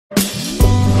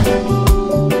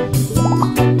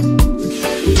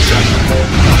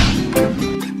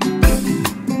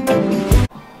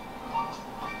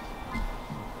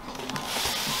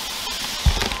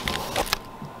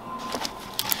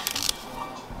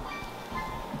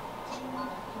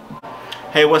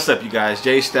Hey, what's up you guys?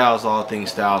 Jay Styles, all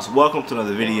things styles. Welcome to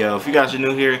another video. If you guys are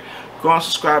new here, go and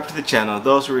subscribe to the channel.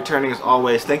 Those who are returning, as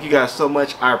always, thank you guys so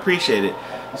much. I appreciate it.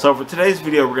 So for today's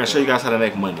video, we're going to show you guys how to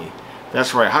make money.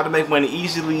 That's right, how to make money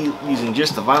easily using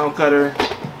just a vinyl cutter.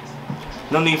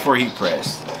 No need for a heat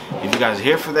press. If you guys are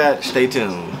here for that, stay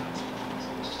tuned.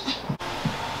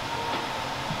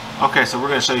 Okay, so we're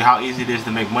going to show you how easy it is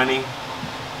to make money.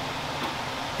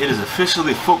 It is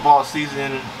officially football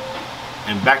season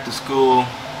and back to school.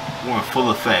 We're in full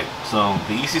effect. So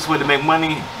the easiest way to make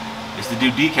money is to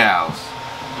do decals.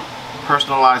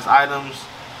 Personalized items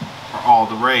are all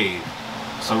the rage.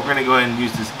 So we're going to go ahead and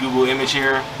use this Google image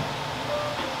here.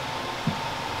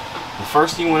 The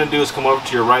first thing you want to do is come over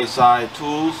to your right side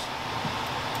tools,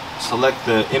 select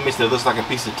the image that looks like a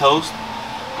piece of toast.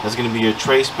 That's going to be your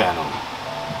trace panel.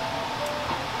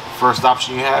 First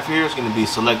option you have here is going to be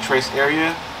select trace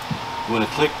area. You want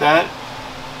to click that.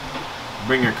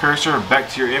 Bring your cursor back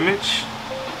to your image.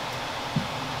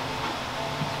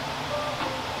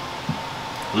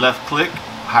 Left click,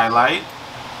 highlight.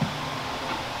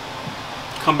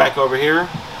 Come back over here.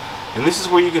 And this is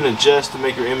where you can adjust to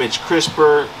make your image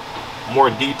crisper, more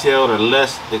detailed or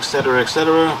less, etc.,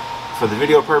 etc. For the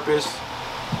video purpose,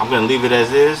 I'm going to leave it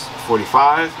as is,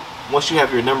 45. Once you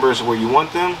have your numbers where you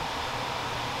want them,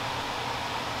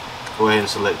 go ahead and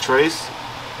select trace.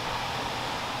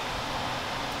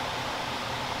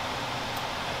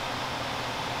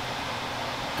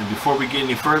 And before we get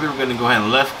any further, we're going to go ahead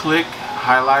and left click,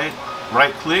 highlight,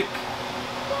 right click.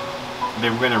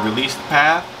 Then we're going to release the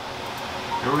path.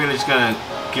 And we're just going to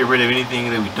get rid of anything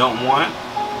that we don't want,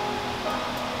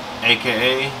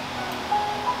 aka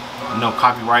no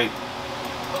copyright.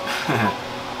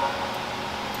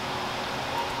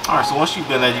 Alright, so once you've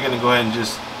done that, you're going to go ahead and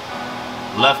just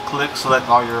left click, select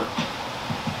all your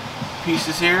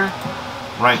pieces here,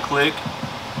 right click,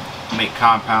 make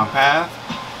compound path.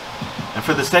 And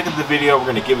for the sake of the video, we're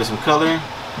going to give it some color.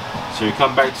 So you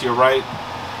come back to your right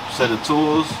set of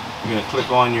tools, you're going to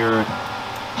click on your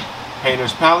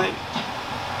painter's palette,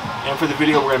 and for the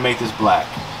video we're going to make this black.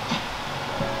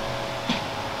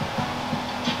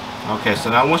 Okay, so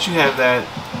now once you have that,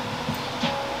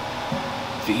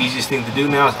 the easiest thing to do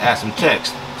now is add some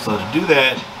text. So to do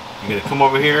that, you're going to come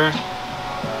over here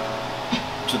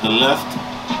to the left,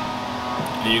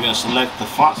 and you're going to select the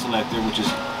font selector, which is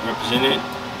represented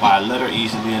by a letter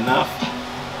easily enough.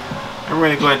 And we're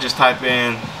going to go ahead and just type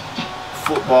in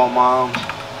football mom.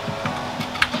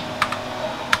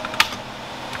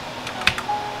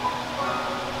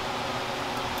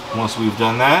 Once we've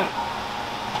done that,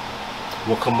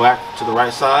 we'll come back to the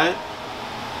right side,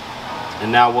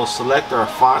 and now we'll select our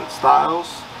font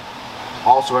styles,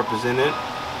 also represented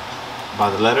by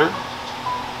the letter.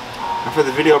 And for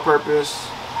the video purpose,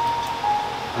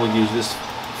 we'll use this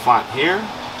font here.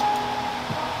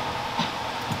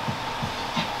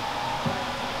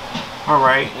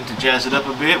 Alright, and to jazz it up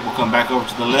a bit, we'll come back over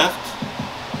to the left,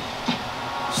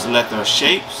 select our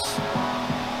shapes.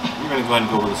 We're going to go ahead and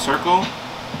go with a circle.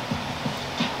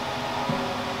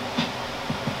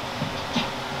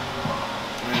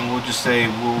 And we'll just say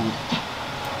we'll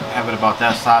have it about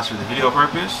that size for the video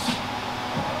purpose.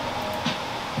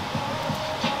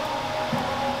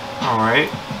 Alright,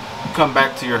 come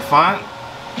back to your font,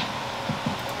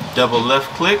 double left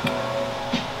click.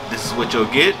 This is what you'll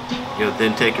get. You'll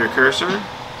then take your cursor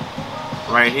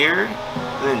right here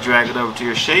and then drag it over to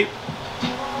your shape.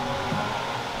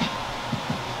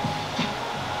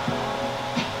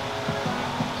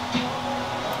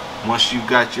 Once you've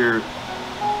got your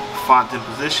font in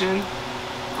position,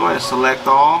 go ahead and select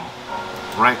all,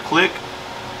 right click,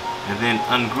 and then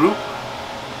ungroup.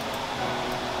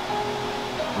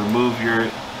 Remove your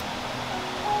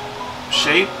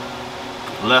shape,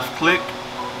 left click,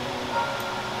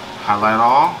 highlight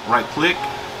all, right click,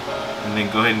 and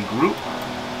then go ahead and group.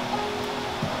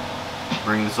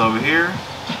 Bring this over here.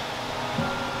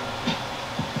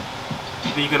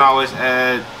 Then you can always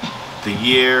add the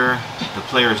year, the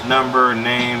player's number,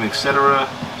 name, etc.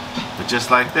 But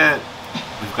just like that,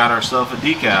 we've got ourselves a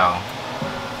decal.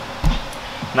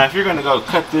 Now if you're going to go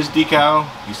cut this decal,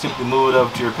 you simply move it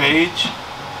over to your page,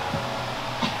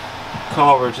 come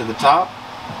over to the top,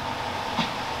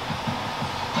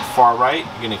 far right,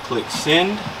 you're going to click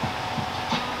send.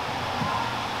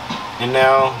 And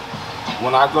now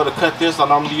when I go to cut this, I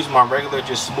normally use my regular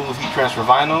just smooth heat transfer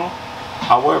vinyl.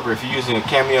 However, if you're using a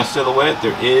Cameo Silhouette,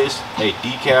 there is a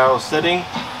decal setting,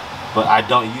 but I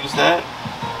don't use that.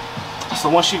 So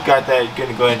once you've got that, you're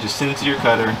going to go ahead and just send it to your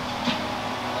cutter.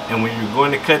 And when you're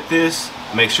going to cut this,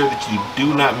 make sure that you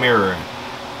do not mirror it.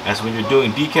 As when you're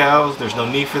doing decals, there's no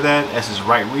need for that. This is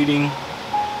right reading.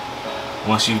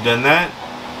 Once you've done that,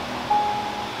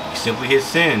 you simply hit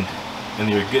send and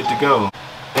you're good to go.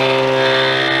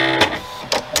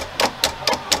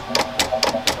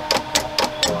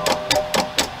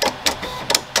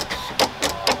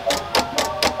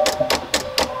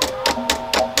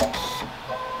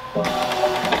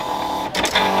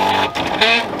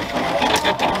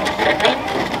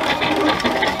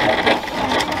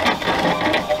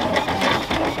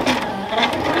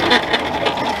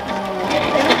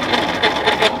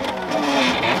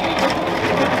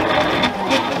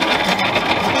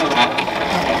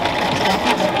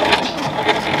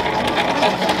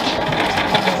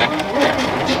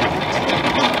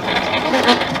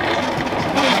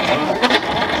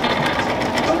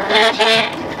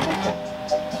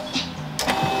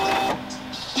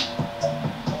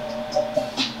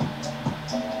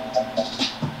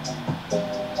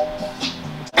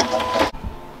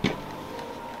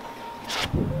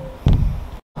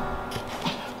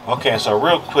 Okay, so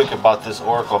real quick about this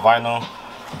Oracle vinyl.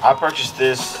 I purchased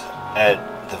this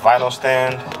at the vinyl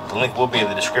stand. The link will be in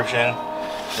the description.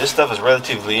 This stuff is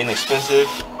relatively inexpensive.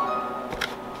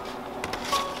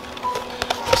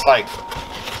 It's like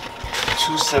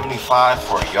 $2.75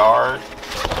 for a yard.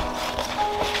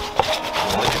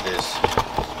 Look at this.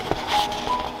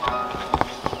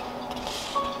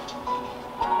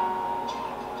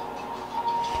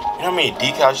 You know how many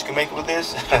decals you can make with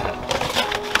this?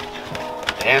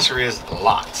 The answer is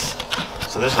lots.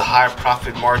 So there's a high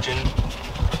profit margin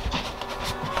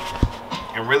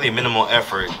and really minimal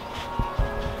effort,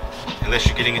 unless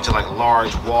you're getting into like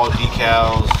large wall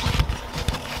decals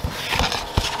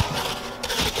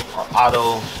or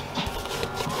auto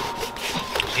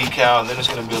decal. Then it's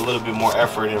going to be a little bit more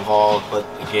effort involved, but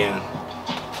again,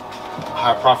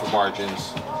 high profit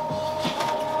margins.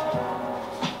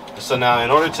 So now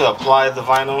in order to apply the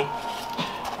vinyl,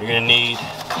 you're going to need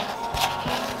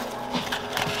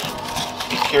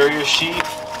carrier sheet.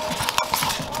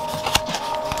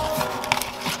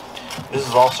 This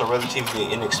is also relatively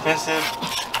inexpensive,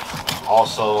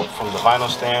 also from the vinyl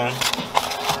stand.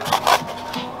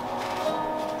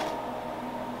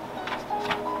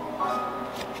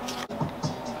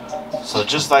 So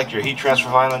just like your heat transfer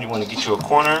vinyl, you want to get you a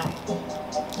corner.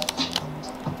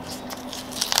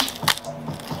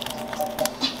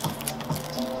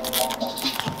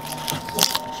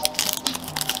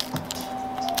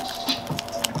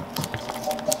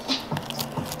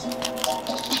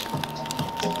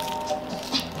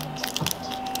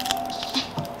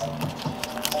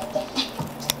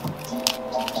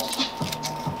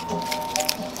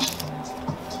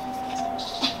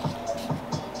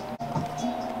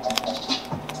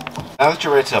 Now that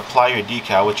you're ready to apply your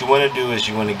decal, what you want to do is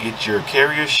you want to get your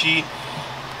carrier sheet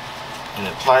and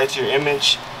apply it to your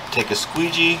image. Take a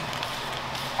squeegee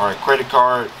or a credit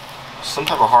card, some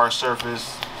type of hard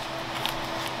surface,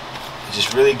 and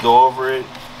just really go over it.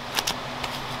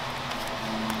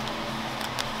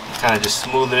 Kind of just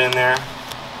smooth it in there.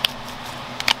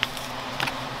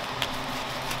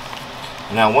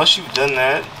 Now once you've done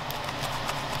that,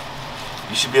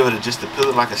 you should be able to just peel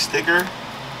it like a sticker.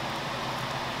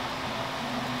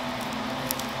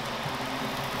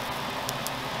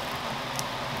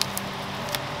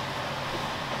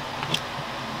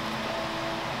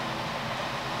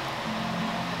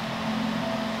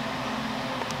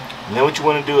 And then what you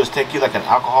want to do is take you like an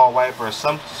alcohol wipe or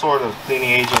some sort of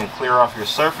cleaning agent and clear off your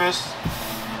surface.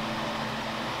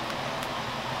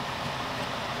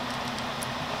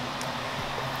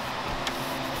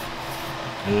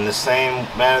 And in the same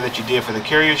manner that you did for the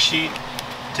carrier sheet,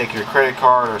 take your credit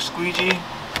card or squeegee.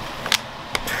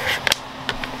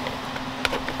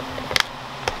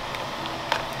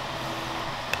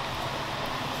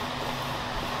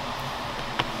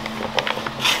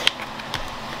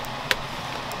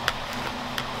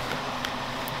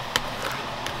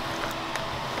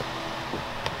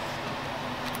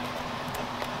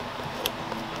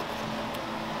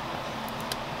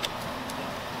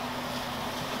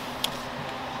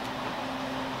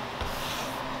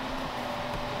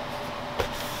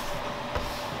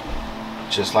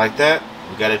 Just like that,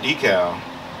 we got a decal.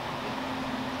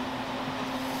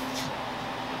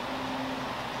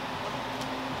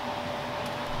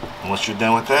 And once you're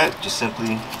done with that, just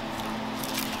simply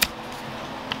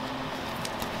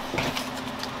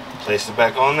place it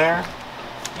back on there.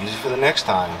 Use it for the next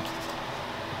time.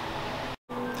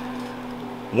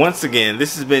 Once again,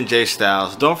 this has been Jay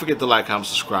Styles. Don't forget to like, comment,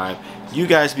 subscribe. You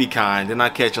guys be kind, and I'll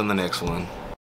catch you on the next one.